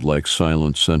overhead like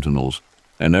silent sentinels,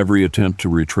 and every attempt to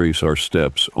retrace our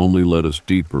steps only led us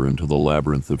deeper into the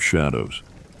labyrinth of shadows.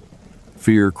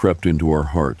 Fear crept into our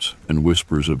hearts, and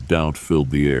whispers of doubt filled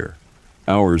the air.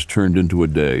 Hours turned into a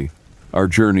day, our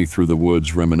journey through the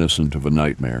woods reminiscent of a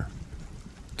nightmare.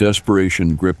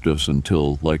 Desperation gripped us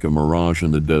until, like a mirage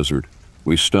in the desert,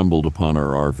 we stumbled upon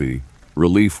our RV.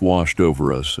 Relief washed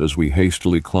over us as we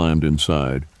hastily climbed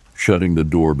inside, shutting the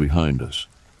door behind us.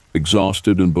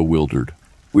 Exhausted and bewildered,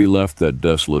 we left that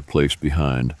desolate place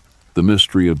behind, the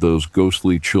mystery of those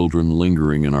ghostly children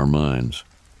lingering in our minds.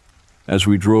 As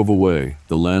we drove away,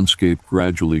 the landscape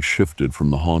gradually shifted from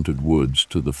the haunted woods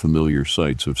to the familiar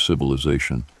sights of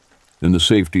civilization. In the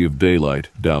safety of daylight,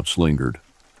 doubts lingered.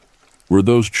 Were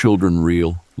those children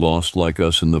real, lost like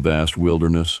us in the vast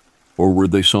wilderness, or were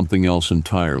they something else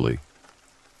entirely?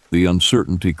 The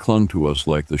uncertainty clung to us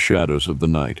like the shadows of the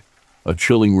night, a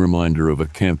chilling reminder of a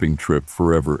camping trip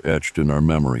forever etched in our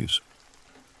memories.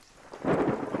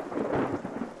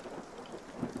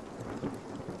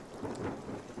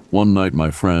 One night,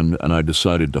 my friend and I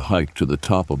decided to hike to the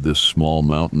top of this small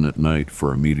mountain at night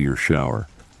for a meteor shower.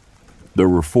 There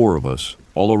were 4 of us,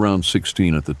 all around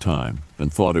 16 at the time,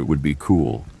 and thought it would be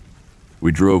cool.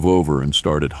 We drove over and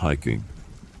started hiking.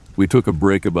 We took a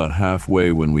break about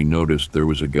halfway when we noticed there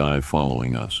was a guy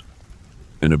following us.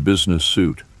 In a business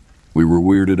suit. We were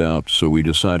weirded out, so we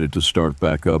decided to start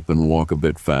back up and walk a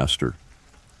bit faster.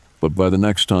 But by the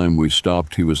next time we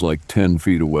stopped, he was like 10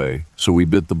 feet away, so we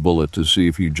bit the bullet to see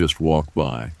if he'd just walk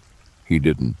by. He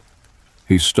didn't.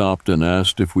 He stopped and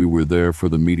asked if we were there for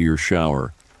the meteor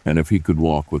shower and if he could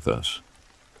walk with us.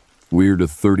 Weird, a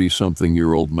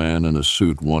 30-something-year-old man in a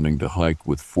suit wanting to hike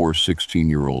with 4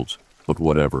 16-year-olds, but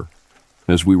whatever.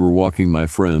 As we were walking, my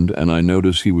friend and I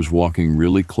noticed he was walking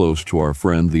really close to our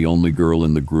friend, the only girl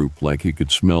in the group, like he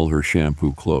could smell her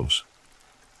shampoo close.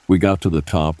 We got to the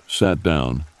top, sat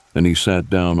down, and he sat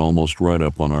down almost right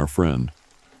up on our friend.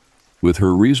 With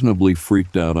her reasonably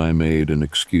freaked out, I made an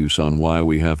excuse on why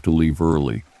we have to leave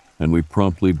early, and we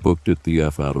promptly booked it the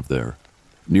F out of there,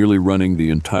 nearly running the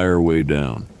entire way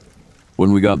down.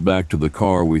 When we got back to the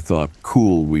car, we thought,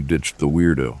 cool, we ditched the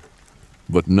weirdo.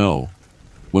 But no.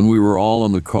 When we were all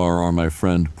in the car, my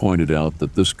friend pointed out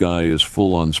that this guy is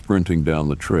full-on sprinting down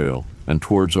the trail and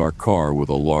towards our car with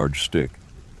a large stick.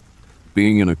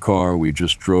 Being in a car we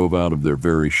just drove out of there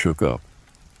very shook up.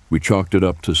 We chalked it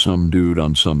up to some dude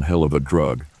on some hell of a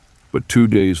drug, but 2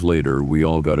 days later we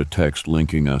all got a text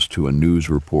linking us to a news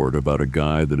report about a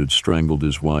guy that had strangled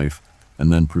his wife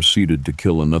and then proceeded to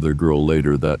kill another girl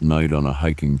later that night on a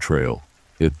hiking trail.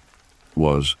 It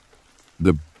was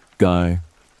the guy,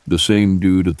 the same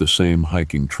dude at the same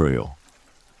hiking trail.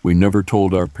 We never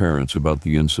told our parents about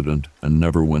the incident and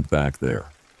never went back there.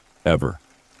 Ever.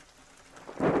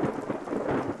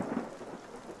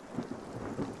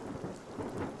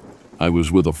 I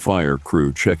was with a fire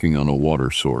crew checking on a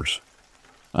water source.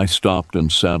 I stopped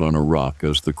and sat on a rock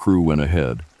as the crew went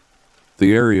ahead.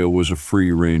 The area was a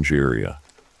free-range area.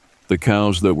 The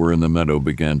cows that were in the meadow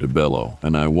began to bellow,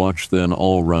 and I watched them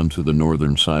all run to the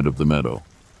northern side of the meadow.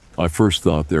 I first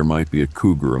thought there might be a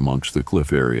cougar amongst the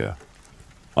cliff area.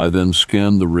 I then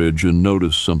scanned the ridge and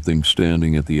noticed something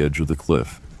standing at the edge of the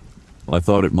cliff. I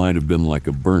thought it might have been like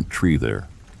a burnt tree there.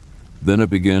 Then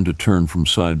it began to turn from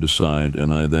side to side,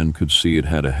 and I then could see it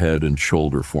had a head and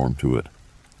shoulder form to it.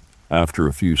 After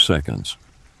a few seconds,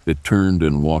 it turned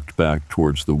and walked back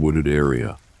towards the wooded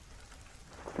area.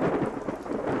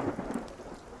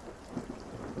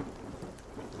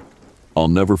 I'll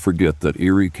never forget that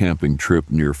eerie camping trip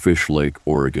near Fish Lake,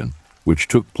 Oregon, which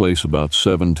took place about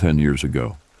 7-10 years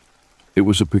ago. It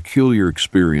was a peculiar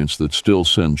experience that still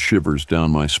sends shivers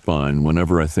down my spine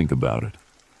whenever I think about it.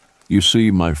 You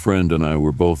see, my friend and I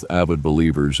were both avid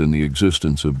believers in the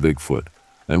existence of Bigfoot,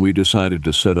 and we decided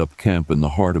to set up camp in the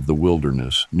heart of the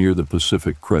wilderness near the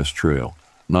Pacific Crest Trail,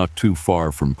 not too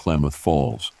far from Klamath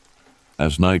Falls.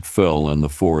 As night fell and the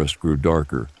forest grew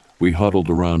darker, we huddled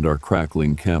around our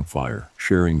crackling campfire,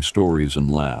 sharing stories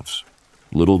and laughs.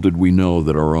 Little did we know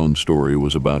that our own story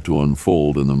was about to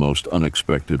unfold in the most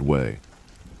unexpected way.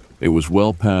 It was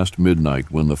well past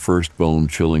midnight when the first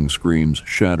bone-chilling screams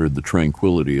shattered the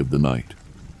tranquility of the night.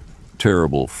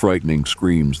 Terrible, frightening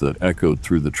screams that echoed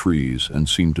through the trees and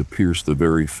seemed to pierce the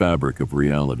very fabric of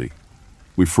reality.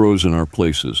 We froze in our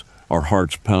places, our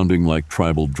hearts pounding like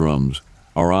tribal drums,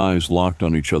 our eyes locked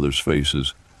on each other's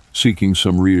faces, seeking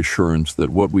some reassurance that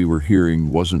what we were hearing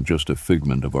wasn't just a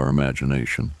figment of our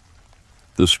imagination.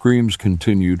 The screams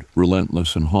continued,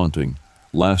 relentless and haunting,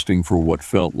 lasting for what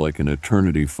felt like an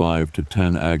eternity, 5 to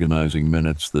 10 agonizing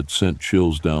minutes that sent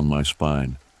chills down my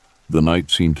spine. The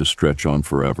night seemed to stretch on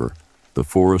forever. The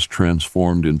forest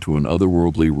transformed into an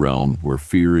otherworldly realm where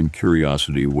fear and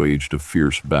curiosity waged a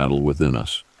fierce battle within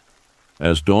us.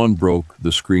 As dawn broke,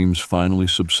 the screams finally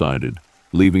subsided,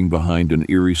 leaving behind an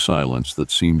eerie silence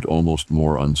that seemed almost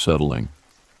more unsettling.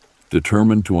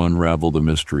 Determined to unravel the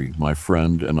mystery, my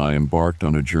friend and I embarked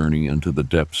on a journey into the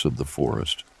depths of the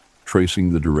forest,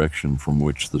 tracing the direction from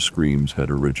which the screams had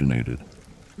originated.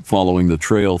 Following the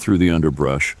trail through the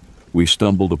underbrush, we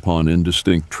stumbled upon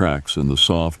indistinct tracks in the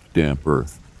soft, damp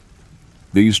earth.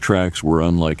 These tracks were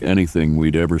unlike anything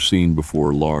we'd ever seen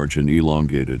before, large and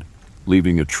elongated,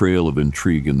 leaving a trail of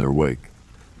intrigue in their wake.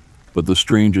 But the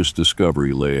strangest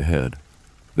discovery lay ahead.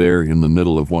 There, in the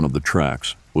middle of one of the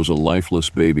tracks, was a lifeless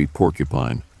baby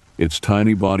porcupine, its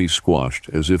tiny body squashed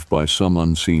as if by some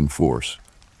unseen force.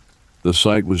 The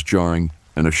sight was jarring,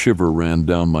 and a shiver ran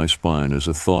down my spine as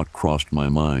a thought crossed my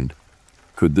mind.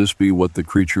 Could this be what the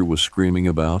creature was screaming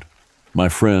about? My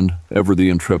friend, ever the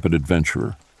intrepid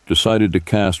adventurer, decided to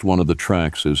cast one of the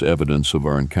tracks as evidence of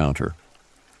our encounter.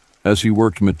 As he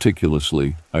worked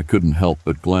meticulously, I couldn't help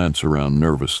but glance around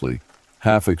nervously,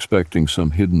 half expecting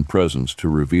some hidden presence to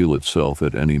reveal itself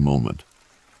at any moment.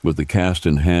 With the cast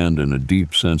in hand and a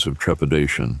deep sense of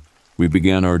trepidation, we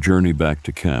began our journey back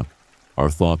to camp, our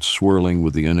thoughts swirling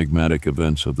with the enigmatic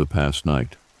events of the past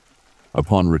night.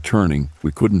 Upon returning,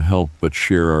 we couldn't help but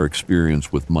share our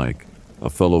experience with Mike, a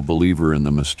fellow believer in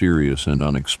the mysterious and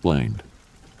unexplained.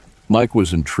 Mike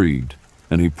was intrigued,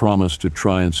 and he promised to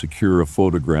try and secure a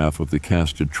photograph of the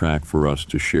casted track for us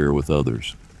to share with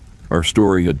others. Our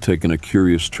story had taken a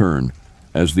curious turn,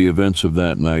 as the events of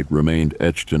that night remained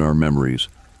etched in our memories,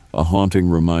 a haunting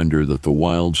reminder that the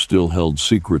wild still held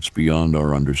secrets beyond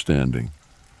our understanding.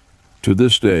 To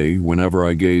this day, whenever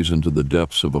I gaze into the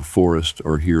depths of a forest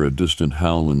or hear a distant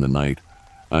howl in the night,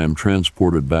 I am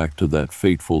transported back to that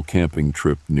fateful camping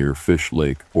trip near Fish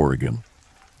Lake, Oregon.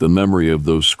 The memory of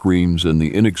those screams and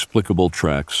the inexplicable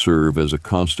tracks serve as a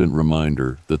constant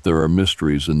reminder that there are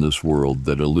mysteries in this world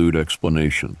that elude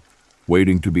explanation,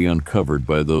 waiting to be uncovered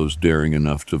by those daring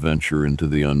enough to venture into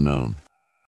the unknown.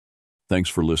 Thanks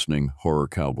for listening, Horror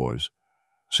Cowboys.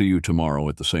 See you tomorrow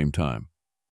at the same time.